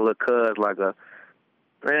make my little cuz like let's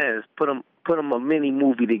put them a mini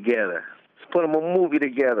movie together. Let's put them a movie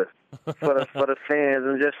together for the fans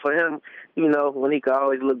and just for him, when he could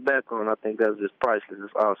always look back on. I think that's just priceless.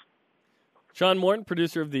 It's awesome. Sean Morton,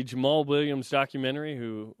 producer of the Jamal Williams documentary,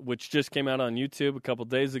 which just came out on YouTube a couple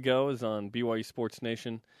days ago, is on BYU Sports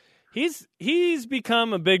Nation. He's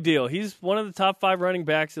become a big deal. He's one of the top 5 running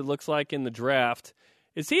backs, it looks like, in the draft.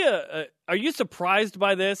 Is he are you surprised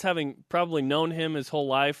by this, having probably known him his whole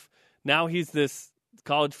life? Now he's this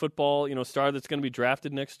college football, star that's going to be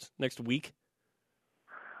drafted next week?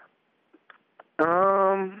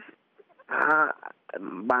 By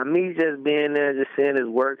me just being there, just seeing his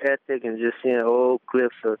work ethic and just seeing old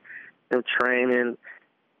clips of him training,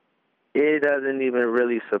 it doesn't even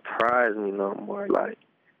really surprise me no more. Like,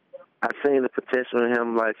 I've seen the potential in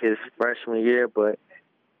him like his freshman year, but,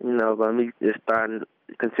 by me just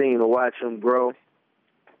continue to watch him grow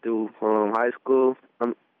through high school.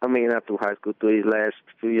 Not through high school, through his last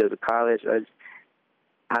few years of college,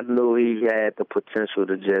 I knew he had the potential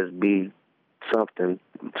to just be something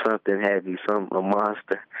heavy, a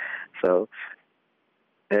monster. So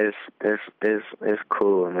it's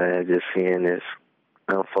cool, man, just seeing this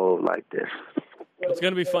unfold like this. It's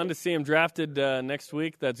going to be fun to see him drafted next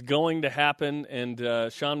week. That's going to happen.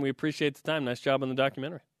 And, Sean, we appreciate the time. Nice job on the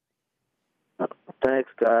documentary.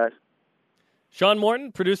 Thanks, guys. Sean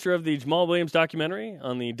Morton, producer of the Jamal Williams documentary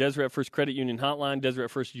on the Deseret First Credit Union hotline. Deseret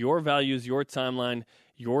First, your values, your timeline,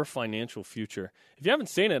 your financial future. If you haven't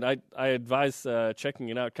seen it, I advise checking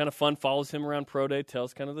it out. Kind of fun. Follows him around Pro Day,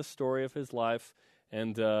 tells kind of the story of his life.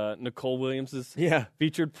 And Nicole Williams is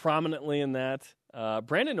featured prominently in that.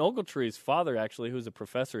 Brandon Ogletree's father, actually, who's a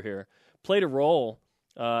professor here, played a role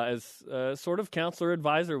as sort of counselor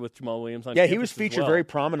advisor with Jamal Williams on campus. He was featured very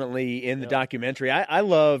prominently in the documentary. I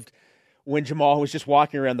loved when Jamal was just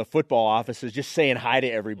walking around the football offices just saying hi to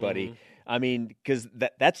everybody. Mm-hmm. I mean, because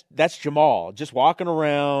that's Jamal, just walking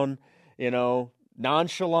around,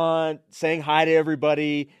 nonchalant, saying hi to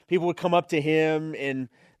everybody. People would come up to him, and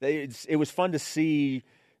it was fun to see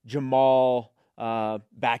Jamal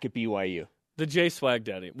back at BYU. The J Swag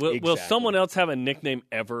Daddy. Will someone else have a nickname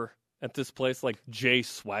ever at this place like J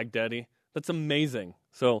Swag Daddy? That's amazing.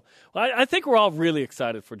 So I think we're all really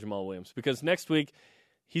excited for Jamal Williams because next week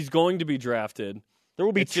he's going to be drafted. There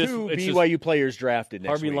will be two BYU players drafted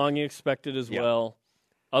next week. Harvey Longy expected as well.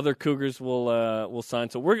 Other Cougars will sign.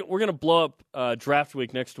 So we're going to blow up draft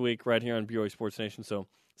week next week right here on BYU Sports Nation. So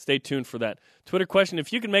stay tuned for that. Twitter question: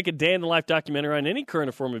 if you could make a day-in-the-life documentary on any current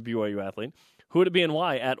or former BYU athlete, who would it be and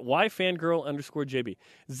why? At yfangirl_JB.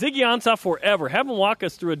 Ziggy Ansah forever. Have him walk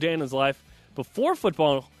us through a day in his life before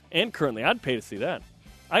football and currently. I'd pay to see that.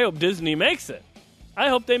 I hope Disney makes it. I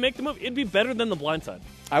hope they make the movie. It'd be better than The Blind Side.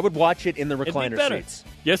 I would watch it in the recliner seats.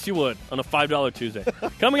 Yes, you would, on a $5 Tuesday.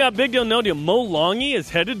 Coming up, big deal, no deal. Mo Longy is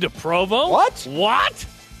headed to Provo. What?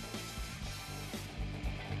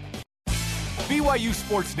 BYU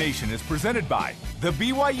Sports Nation is presented by The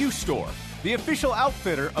BYU Store, the official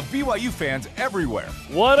outfitter of BYU fans everywhere.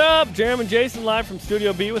 What up? Jeremy and Jason live from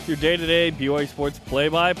Studio B with your day-to-day BYU Sports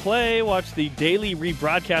play-by-play. Watch the daily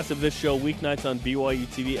rebroadcast of this show weeknights on BYU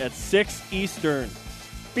TV at 6 Eastern.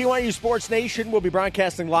 BYU Sports Nation will be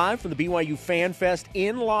broadcasting live from the BYU Fan Fest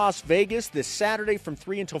in Las Vegas this Saturday from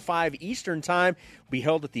 3 until 5 Eastern Time. It will be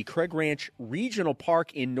held at the Craig Ranch Regional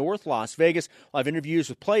Park in North Las Vegas. We'll have interviews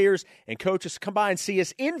with players and coaches. Come by and see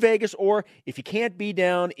us in Vegas, or if you can't be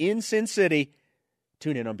down in Sin City,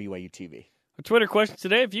 tune in on BYU TV. A Twitter question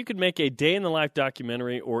today: if you could make a day-in-the-life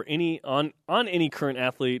documentary or on any current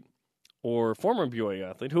athlete or former BYU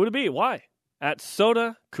athlete, who would it be? Why? At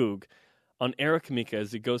Soda Coug. On Eric Mika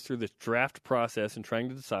as he goes through this draft process and trying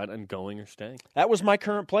to decide on going or staying. That was my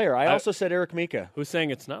current player. I also said Eric Mika. Who's saying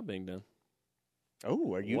it's not being done?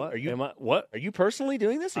 Oh, are you? What? Are you personally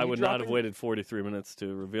doing this? I would not have waited 43 minutes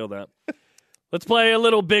to reveal that. Let's play a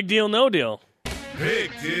little Big Deal, No Deal.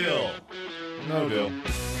 Big Deal, No Deal.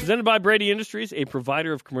 Presented by Brady Industries, a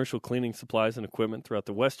provider of commercial cleaning supplies and equipment throughout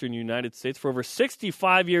the western United States for over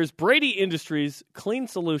 65 years. Brady Industries, clean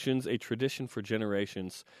solutions, a tradition for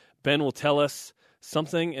generations. Ben will tell us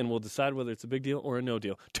something, and we'll decide whether it's a big deal or a no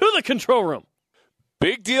deal. To the control room.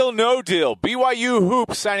 Big deal, no deal. BYU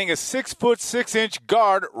Hoops signing a 6'6"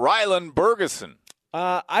 guard, Rylan Bergeson.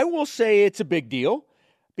 I will say it's a big deal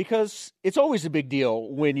because it's always a big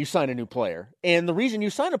deal when you sign a new player. And the reason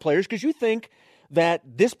you sign a player is because you think that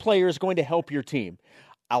this player is going to help your team.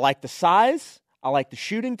 I like the size. I like the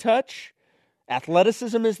shooting touch.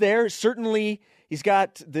 Athleticism is there. Certainly, he's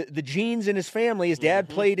got the genes in his family. His dad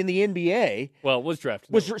played in the NBA. Well, was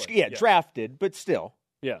drafted. Drafted, but still.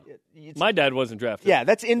 Yeah. My dad wasn't drafted. Yeah,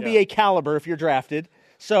 that's NBA caliber if you're drafted.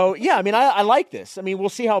 So, yeah, I mean, I like this. I mean, we'll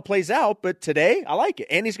see how it plays out, but today, I like it.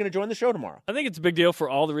 And he's going to join the show tomorrow. I think it's a big deal for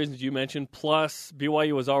all the reasons you mentioned, plus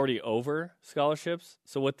BYU was already over scholarships.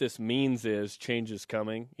 So what this means is change is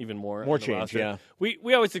coming, even more. More change, yeah.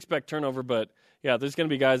 We always expect turnover, but, yeah, there's going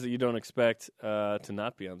to be guys that you don't expect to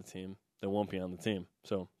not be on the team that won't be on the team.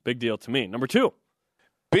 So, big deal to me. Number 2.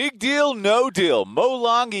 Big deal, no deal. Mo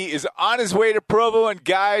Longy is on his way to Provo, and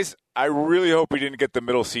guys, I really hope he didn't get the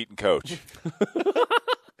middle seat and coach.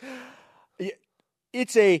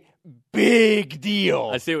 It's a big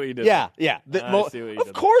deal. I see what you did. Yeah. I see what you did.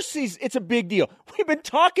 Of course it's a big deal. We've been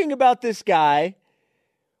talking about this guy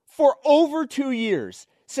for over 2 years,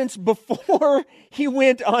 since before he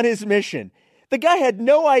went on his mission. The guy had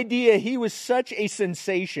no idea he was such a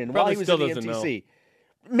sensation while he was in the MTC.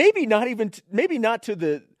 Maybe not to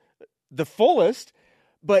the fullest,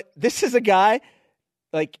 but this is a guy,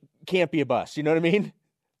 like, can't be a bust. You know what I mean?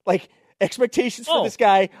 Like, expectations for this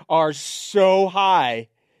guy are so high.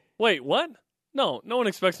 Wait, what? No one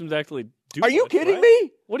expects him to actually do. Are you kidding right?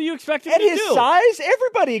 me? What do you expect him to do? At his size,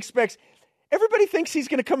 everybody thinks he's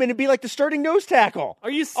going to come in and be like the starting nose tackle.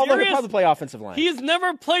 Are you serious? Although he'll probably play offensive line. He's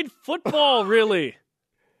never played football, really.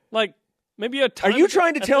 Like, maybe a time. Are you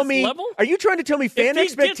trying to tell me? Level? Are you trying to tell me fan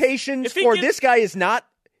expectations for this guy is not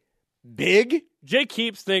big? Jake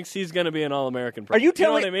Heaps thinks he's going to be an All-American. Are you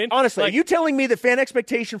telling? know what I mean? Honestly, Like, are you telling me that fan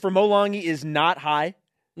expectation for Mo Longy is not high?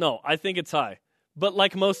 No, I think it's high. But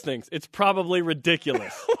like most things, it's probably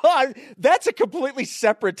ridiculous. That's a completely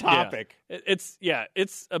separate topic. Yeah.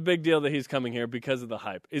 It's a big deal that he's coming here because of the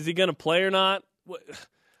hype. Is he going to play or not?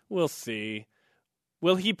 We'll see.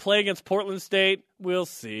 Will he play against Portland State? We'll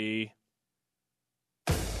see.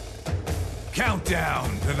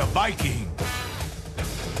 Countdown to the Viking.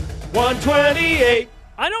 128.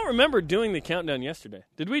 I don't remember doing the countdown yesterday.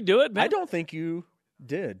 Did we do it, Ben? I don't think you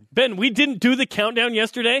did. Ben, we didn't do the countdown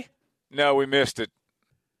yesterday? No, we missed it.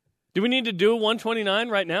 Do we need to do 129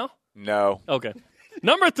 right now? No. Okay.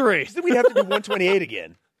 Number 3. Then we have to do 128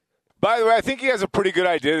 again. By the way, I think he has a pretty good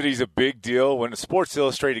idea that he's a big deal. When Sports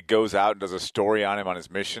Illustrated goes out and does a story on him on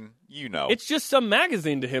his mission, you know. It's just some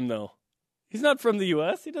magazine to him, though. He's not from the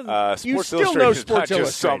U.S. He doesn't. Sports still Illustrated know is Sports not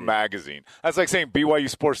just some Illustrated. magazine. That's like saying BYU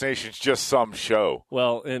Sports Nation is just some show.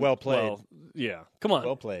 Well played. Well, yeah. Come on.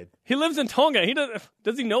 Well played. He lives in Tonga.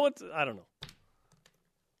 Does he know it? I don't know.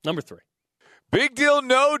 Number 3. Big deal,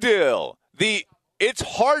 no deal. It's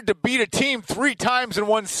hard to beat a team 3 times in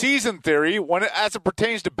one season theory as it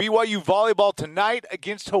pertains to BYU volleyball tonight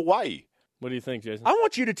against Hawaii. What do you think, Jason? I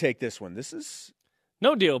want you to take this one. This is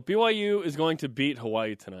No deal. BYU is going to beat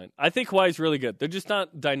Hawaii tonight. I think Hawaii's really good. They're just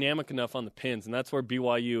not dynamic enough on the pins, and that's where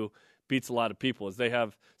BYU beats a lot of people, is they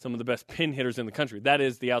have some of the best pin hitters in the country. That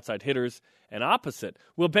is the outside hitters, and opposite.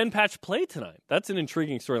 Will Ben Patch play tonight? That's an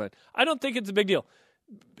intriguing storyline. I don't think it's a big deal.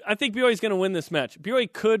 I think BYU is going to win this match.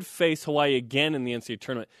 BYU could face Hawaii again in the NCAA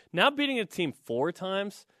tournament. Now beating a team 4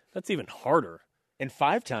 times, that's even harder. and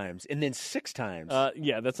 5 times and then 6 times.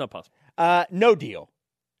 Yeah, that's not possible. No deal.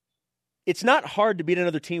 It's not hard to beat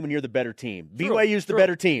another team when you're the better team. True, BYU's the true.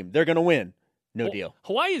 better team. They're going to win. No deal.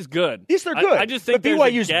 Hawaii is good. Yes, they're good. I just think but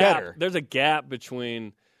BYU's better. There's a gap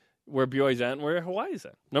between where BYU's at and where Hawaii's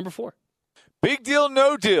at. Number 4. Big deal,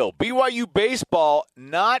 no deal. BYU baseball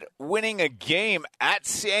not winning a game at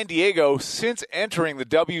San Diego since entering the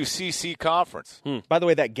WCC conference. By the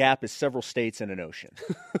way, that gap is several states and an ocean.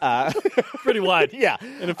 Pretty wide. Yeah.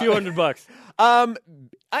 And a few $100.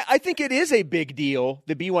 I think it is a big deal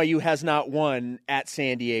that BYU has not won at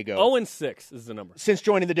San Diego 0-6 is the number. since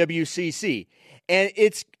joining the WCC. And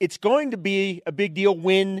it's going to be a big deal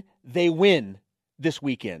when they win this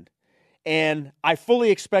weekend. And I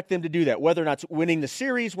fully expect them to do that, whether or not it's winning the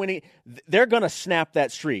series, they're going to snap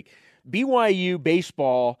that streak. BYU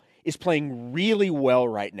baseball is playing really well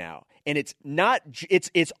right now, and it's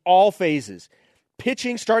all phases.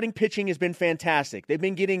 Starting pitching has been fantastic. They've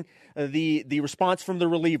been getting the response from the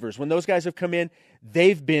relievers. When those guys have come in,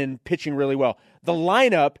 they've been pitching really well. The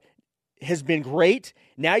lineup has been great.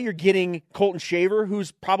 Now you're getting Colton Shaver,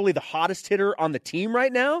 who's probably the hottest hitter on the team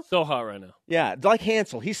right now. So hot right now. Yeah, like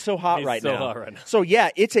Hansel. He's so hot He's right so now. hot right now. So, yeah,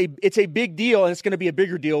 it's a big deal, and it's going to be a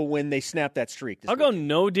bigger deal when they snap that streak. I'll go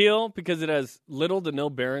no deal because it has little to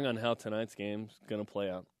no bearing on how tonight's game's going to play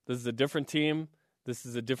out. This is a different team. This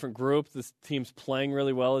is a different group. This team's playing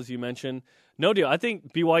really well, as you mentioned. No deal. I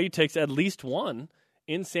think BYU takes at least one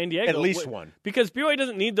in San Diego. At least one. Because BYU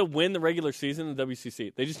doesn't need to win the regular season in the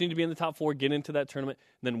WCC. They just need to be in the top 4, get into that tournament,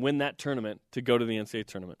 and then win that tournament to go to the NCAA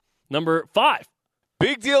tournament. Number 5.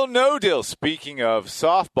 Big deal, no deal. Speaking of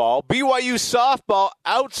softball, BYU softball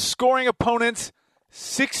outscoring opponents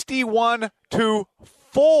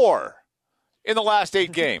 61-4 in the last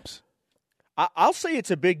 8 games. I'll say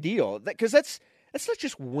it's a big deal because that's not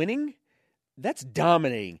just winning. That's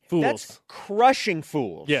dominating. Fools. That's crushing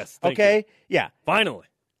fools. Yes, thank okay? Yeah. Finally.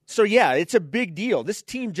 So, yeah, it's a big deal. This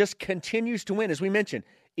team just continues to win. As we mentioned,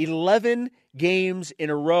 11 games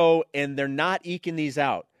in a row, and they're not eking these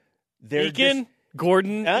out. Eakin,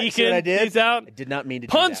 Gordon, See what I Eakin, did? he's out. I did not mean to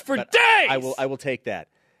do Puns that, for but days! I will take that.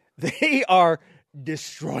 They are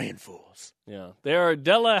destroying fools. Yeah, there are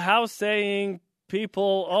Delahousing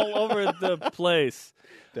people all over the place.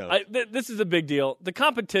 This is a big deal. The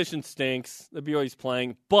competition stinks that BYU's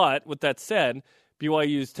playing, but with that said,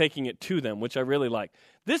 BYU's taking it to them, which I really like.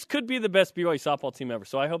 This could be the best BYU softball team ever,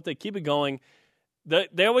 so I hope they keep it going.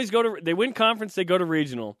 They always they win conference, they go to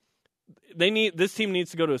regional. This team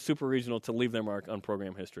needs to go to a super regional to leave their mark on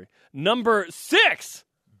program history. Number 6.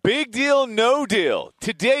 Big deal, no deal.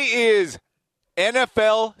 Today is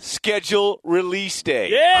NFL schedule release day.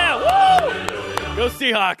 Yeah, woo! Go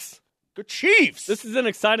Seahawks. Go Chiefs. This is an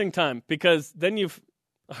exciting time because then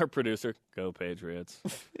our producer, go Patriots.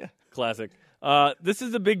 Yeah. Classic. This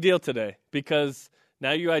is a big deal today because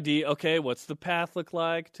now you ID, okay, what's the path look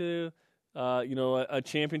like to, a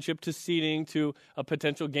championship, to seeding, to a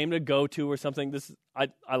potential game to go to or something. I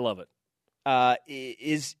love it.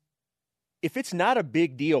 if it's not a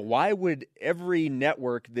big deal, why would every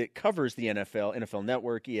network that covers the NFL, NFL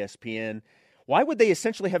Network, ESPN, why would they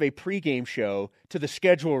essentially have a pregame show to the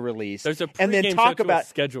schedule release? There's a and then pregame talk show to a about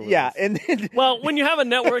schedule Yeah, release. and then Well, when you have a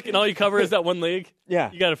network and all you cover is that one league, you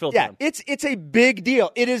got to fill time. It's a big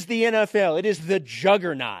deal. It is the NFL. It is the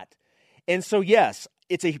juggernaut. And so, yes,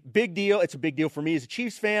 it's a big deal. It's a big deal for me as a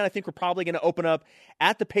Chiefs fan. I think we're probably going to open up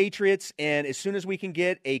at the Patriots, and as soon as we can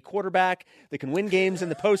get a quarterback that can win games in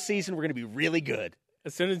the postseason, we're going to be really good.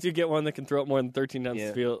 As soon as you get one that can throw it more than 13 times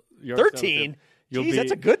the field, 13? Jeez,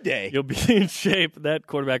 that's a good day. You'll be in shape. That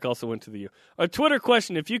quarterback also went to the U. A Twitter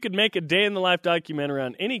question: if you could make a day-in-the-life documentary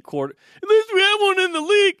on any quarter, at least we have one in the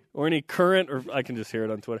league, or any current, or I can just hear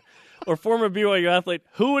it on Twitter, or former BYU athlete,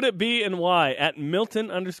 who would it be and why? At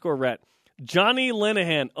Milton_Rat. Johnny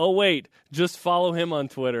Linehan. Oh, wait. Just follow him on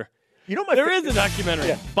Twitter. You know, there is a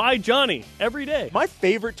documentary by Johnny every day. My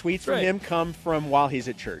favorite tweets from him come from while he's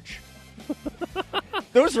at church.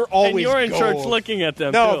 Those are always And you're in gold. church looking at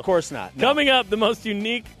them, No, too. of course not. No. Coming up, the most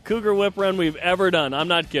unique Cougar Whip Run we've ever done. I'm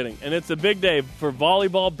not kidding. And it's a big day for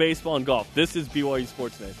volleyball, baseball, and golf. This is BYU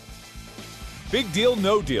Sports Nation. Big Deal,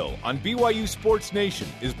 No Deal on BYU Sports Nation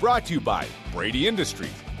is brought to you by Brady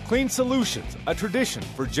Industries. Clean solutions, a tradition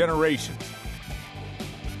for generations.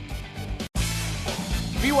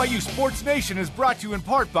 BYU Sports Nation is brought to you in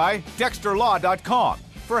part by DexterLaw.com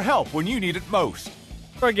for help when you need it most.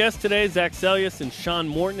 Our guests today, Zach Sellius and Sean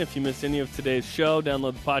Morton. If you missed any of today's show,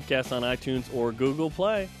 download the podcast on iTunes or Google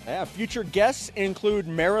Play. Yeah, future guests include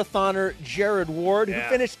marathoner Jared Ward, who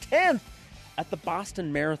finished 10th at the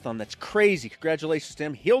Boston Marathon. That's crazy. Congratulations to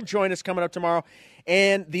him. He'll join us coming up tomorrow.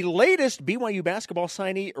 And the latest BYU basketball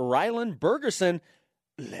signee, Rylan Bergerson.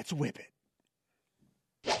 Let's whip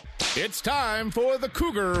it. It's time for the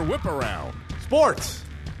Cougar Whip Around. Sports.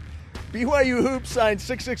 BYU Hoops signed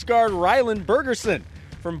 6'6" guard Rylan Bergerson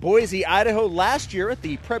from Boise, Idaho last year at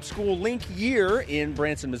the prep school link year in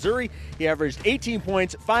Branson, Missouri. He averaged 18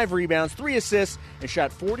 points, 5 rebounds, 3 assists, and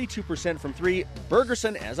shot 42% from 3.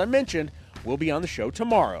 Bergerson, as I mentioned, will be on the show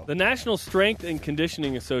tomorrow. The National Strength and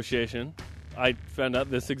Conditioning Association, I found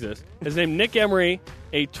out this exists, has named Nick Emery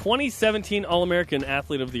a 2017 All-American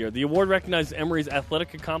Athlete of the Year. The award recognizes Emery's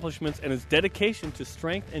athletic accomplishments and his dedication to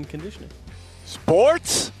strength and conditioning.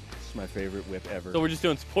 Sports? My favorite whip ever. So we're just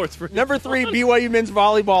doing sports for Number 3, BYU men's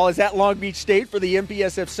volleyball is at Long Beach State for the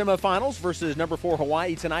MPSF semifinals versus number 4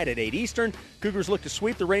 Hawaii tonight at 8 Eastern. Cougars look to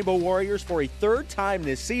sweep the Rainbow Warriors for a third time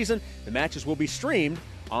this season. The matches will be streamed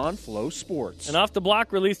on Flow Sports. And Off the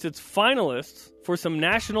Block released its finalists for some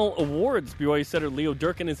national awards. BYU setter Leo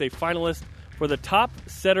Durkin is a finalist for the top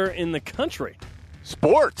setter in the country.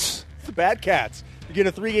 Sports. The Bad Cats begin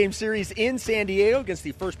a 3-game series in San Diego against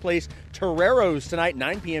the first-place Toreros tonight,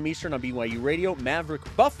 9 p.m. Eastern on BYU Radio. Maverick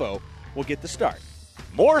Buffo will get the start.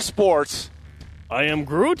 More sports. I am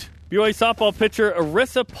Groot. BYU softball pitcher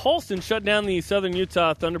Arissa Paulson shut down the Southern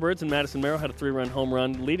Utah Thunderbirds, and Madison Merrill had a 3-run home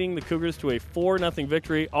run, leading the Cougars to a 4-0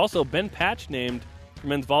 victory. Also, Ben Patch named for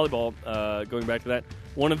men's volleyball, going back to that,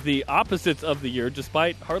 one of the opposites of the year,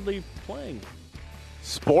 despite hardly playing.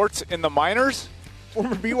 Sports in the minors.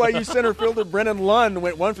 Former BYU center fielder Brennan Lund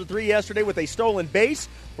went 1 for 3 yesterday with a stolen base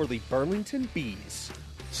for the Burlington Bees.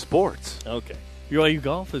 Sports. Okay. BYU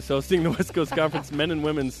Golf is hosting the West Coast Conference Men and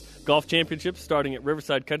Women's Golf Championships starting at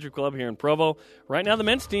Riverside Country Club here in Provo. Right now, the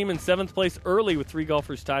men's team in 7th place early with 3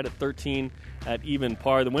 golfers tied at 13 at even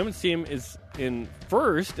par. The women's team is in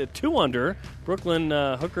first at 2 under. Brooklyn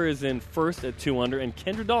Hooker is in first at 2 under. And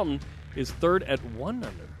Kendra Dalton is third at 1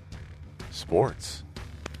 under. Sports.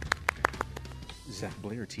 Zach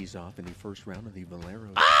Blair tees off in the first round of the Valero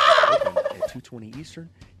Open at 2:20 Eastern.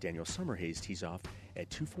 Daniel Summerhays tees off at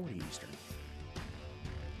 2:40 Eastern.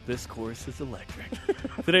 This course is electric.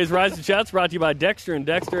 Today's Rise and Shouts brought to you by Dexter and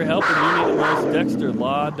Dexter. Help when you need it most.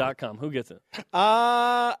 DexterLaw.com. Who gets it?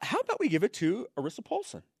 How about we give it to Arissa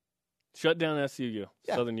Paulson? Shut down SUU,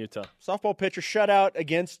 Southern Utah. Softball pitcher shutout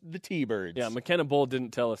against the T-Birds. Yeah, McKenna Bull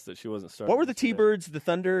didn't tell us that she wasn't starting. What were the T-Birds, the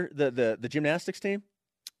Thunder, the gymnastics team?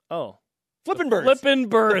 Oh. Flippin' Birds. Flippin'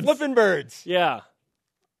 Birds. The Flippin' Birds. Yeah.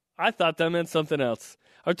 I thought that meant something else.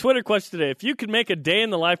 Our Twitter question today, if you could make a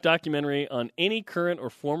day-in-the-life documentary on any current or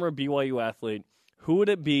former BYU athlete, who would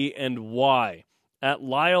it be and why? At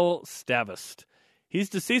Lyle Stavist. He's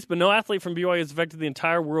deceased, but no athlete from BYU has affected the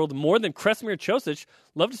entire world more than Kresimir Ćosić.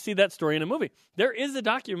 Love to see that story in a movie. There is a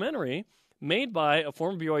documentary made by a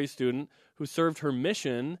former BYU student who served her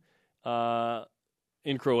mission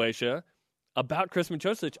in Croatia about Kresimir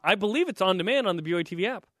Ćosić. I believe it's on demand on the BYU TV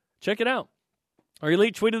app. Check it out. Our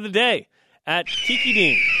elite tweet of the day at Kiki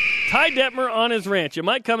Dean. Ty Detmer on his ranch. It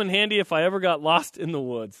might come in handy if I ever got lost in the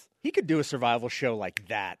woods. He could do a survival show like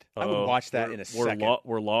that. I would watch that in a second.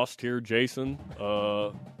 We're lost here, Jason.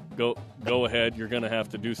 Go ahead. You're going to have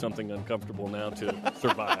to do something uncomfortable now to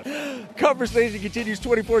survive. Conversation continues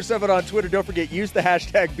 24/7 on Twitter. Don't forget, use the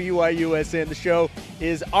hashtag BYUSN. The show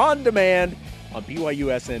is on demand on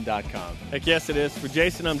BYUSN.com. Heck yes, it is. For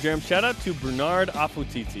Jason, I'm Jerem. Shout out to Bernard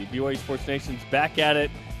Afutiti. BYU Sports Nation's back at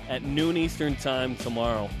it at noon Eastern time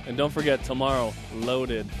tomorrow. And don't forget, tomorrow,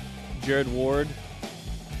 loaded. Jared Ward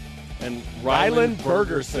and Rylan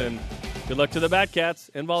Bergerson. Good luck to the Batcats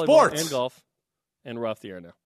and volleyball and golf. And we're off the air now.